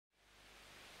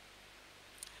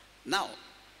Now,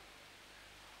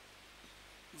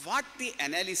 what the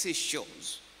analysis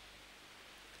shows,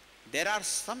 there are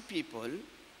some people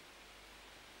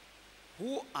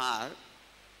who are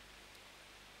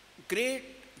great,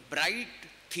 bright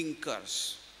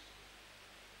thinkers.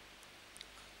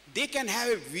 They can have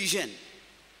a vision.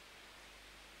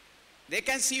 They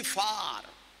can see far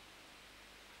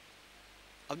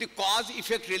of the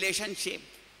cause-effect relationship.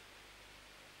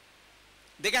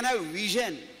 They can have a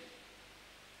vision.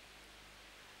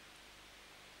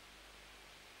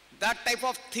 That type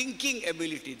of thinking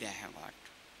ability they have got.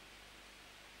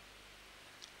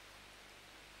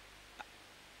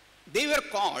 They were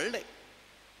called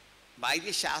by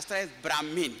the Shastra as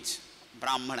Brahmins,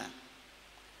 Brahmana.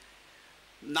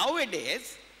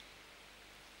 Nowadays,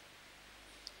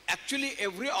 actually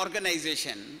every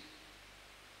organization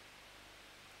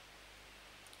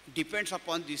depends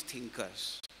upon these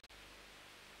thinkers.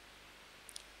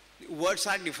 The words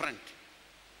are different.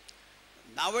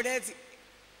 Nowadays,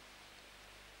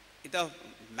 in the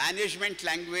management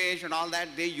language and all that,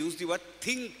 they use the word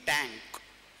think tank.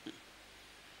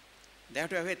 They have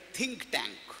to have a think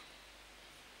tank.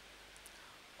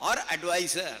 Or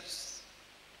advisors,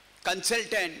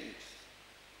 consultants.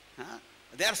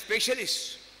 They are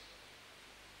specialists.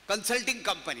 Consulting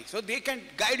company. So they can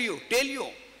guide you, tell you.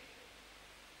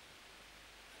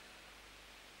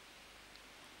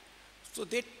 So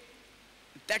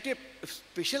that is a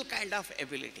special kind of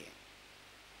ability.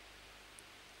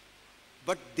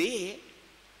 But they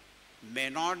may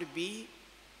not be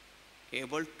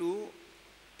able to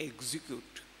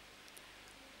execute,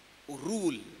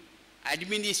 rule,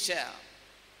 administer,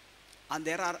 and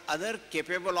there are other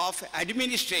capable of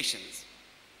administrations,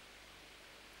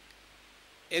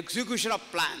 execution of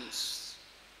plans.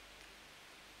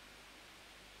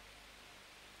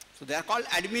 So they are called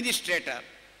administrator.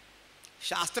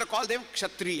 Shastra calls them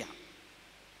Kshatriya.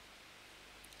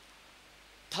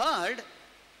 Third,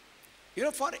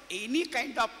 for any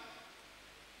kind of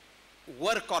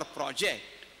work or project,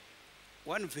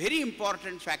 one very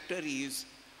important factor is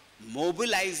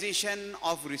mobilization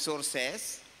of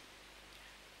resources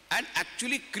and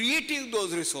actually creating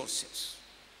those resources.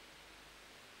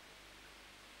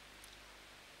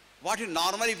 What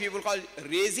normally people call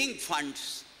raising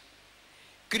funds,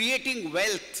 creating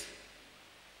wealth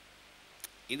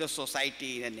in the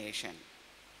society, in the nation.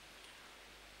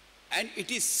 And it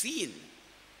is seen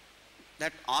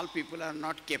that all people are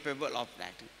not capable of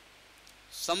that.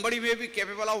 Somebody may be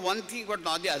capable of one thing but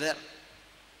not the other.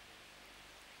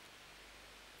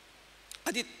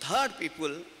 And the third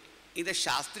people in the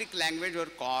Shastric language were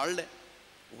called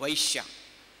Vaishya.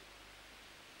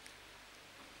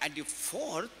 And the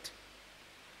fourth,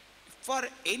 for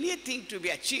anything to be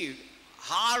achieved,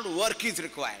 hard work is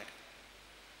required.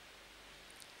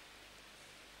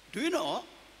 Do you know,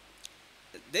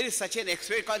 there is such an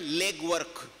expression called leg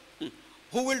work.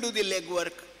 Who will do the leg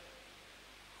work?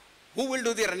 Who will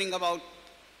do the running about?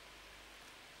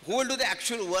 Who will do the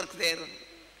actual work there?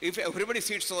 If everybody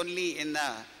sits only in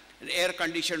an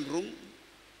air-conditioned room,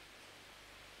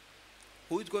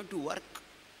 who is going to work?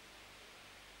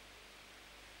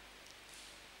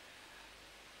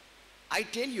 I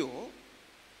tell you,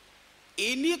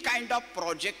 any kind of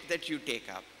project that you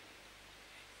take up,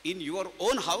 in your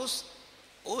own house,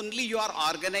 only you are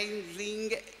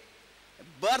organizing a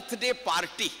birthday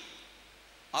party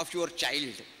of your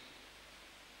child.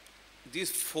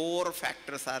 These four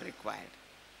factors are required.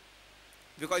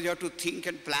 Because you have to think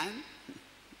and plan,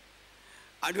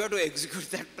 and you have to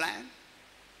execute that plan.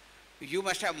 You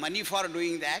must have money for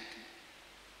doing that.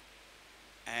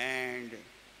 And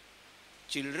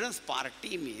children's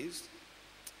party means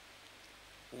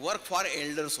work for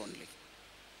elders only.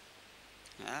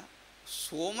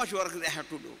 So much work they have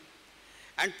to do.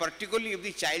 And particularly if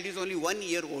the child is only 1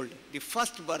 year old, the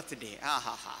first birthday,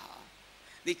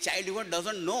 the child even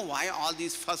doesn't know why all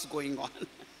this fuss going on.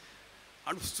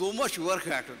 And so much work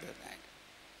you have to do that.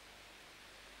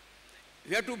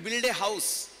 You have to build a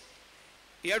house.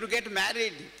 You have to get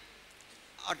married.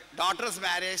 Daughter's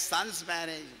marriage, son's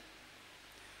marriage.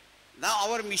 Now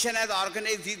our mission has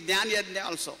organized the Jnana Yajna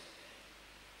also.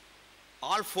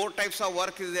 All four types of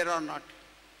work is there or not.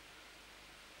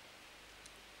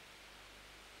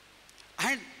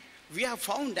 And we have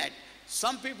found that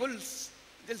some people,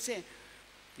 they'll say,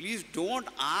 please don't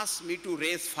ask me to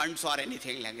raise funds or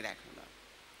anything like that.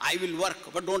 I will work,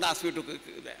 but don't ask me to.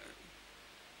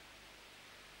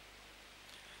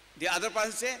 The other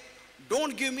person say,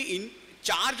 don't give me in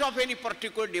charge of any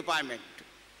particular department.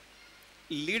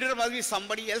 Leader must be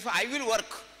somebody else, I will work.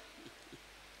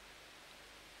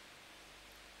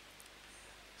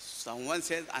 Someone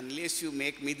says, unless you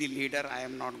make me the leader, I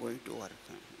am not going to work.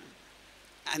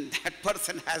 And that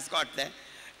person has got the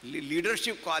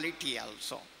leadership quality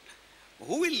also.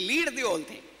 Who will lead the whole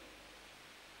thing?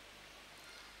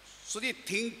 So the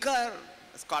thinker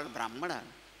is called Brahmana,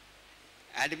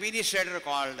 administrator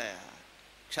called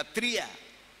Kshatriya,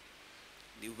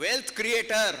 the wealth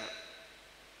creator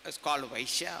is called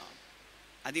Vaishya,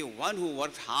 and the one who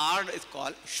works hard is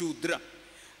called Shudra.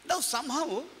 Now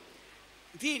somehow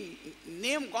the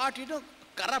name got,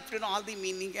 corrupt in all the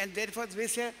meaning, and therefore we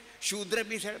say Shudra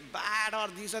means bad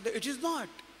or this or that. It is not.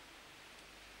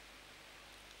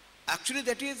 Actually,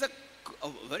 that is a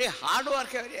very hard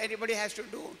work anybody has to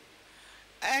do.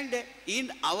 And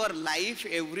in our life,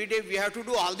 every day we have to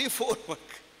do all the four work.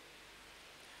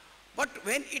 But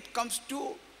when it comes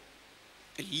to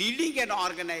leading an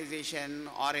organization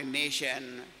or a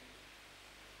nation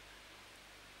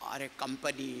or a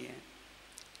company,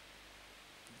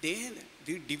 then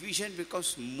the division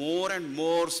becomes more and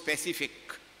more specific.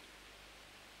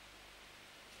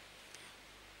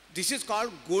 This is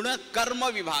called Guna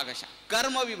Karma Vibhagasha.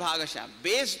 Karma Vibhagasha.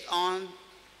 Based on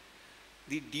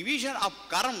the division of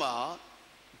karma,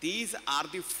 these are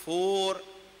the four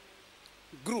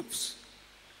groups.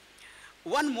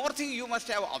 One more thing you must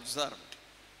have observed,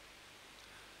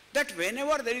 that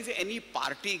whenever there is any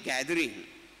party gathering,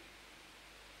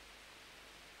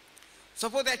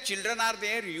 suppose that children are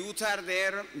there, youth are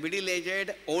there,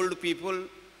 middle-aged, old people,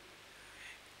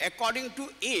 according to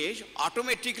age,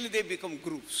 automatically they become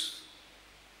groups.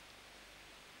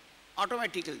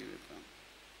 Automatically they become.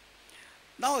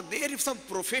 Now there, if some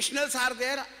professionals are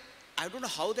there, I don't know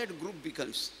how that group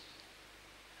becomes.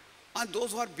 And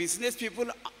those who are business people,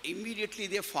 immediately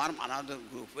they form another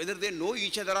group. Whether they know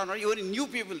each other or not, even new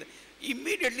people,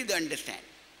 immediately they understand.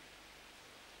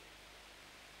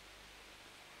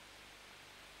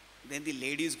 Then the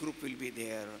ladies group will be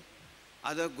there,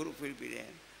 other group will be there.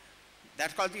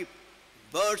 That's called the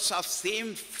birds of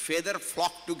same feather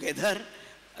flock together.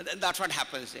 And that's what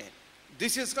happens there.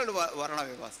 This is called Varna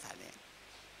Vyavastha there.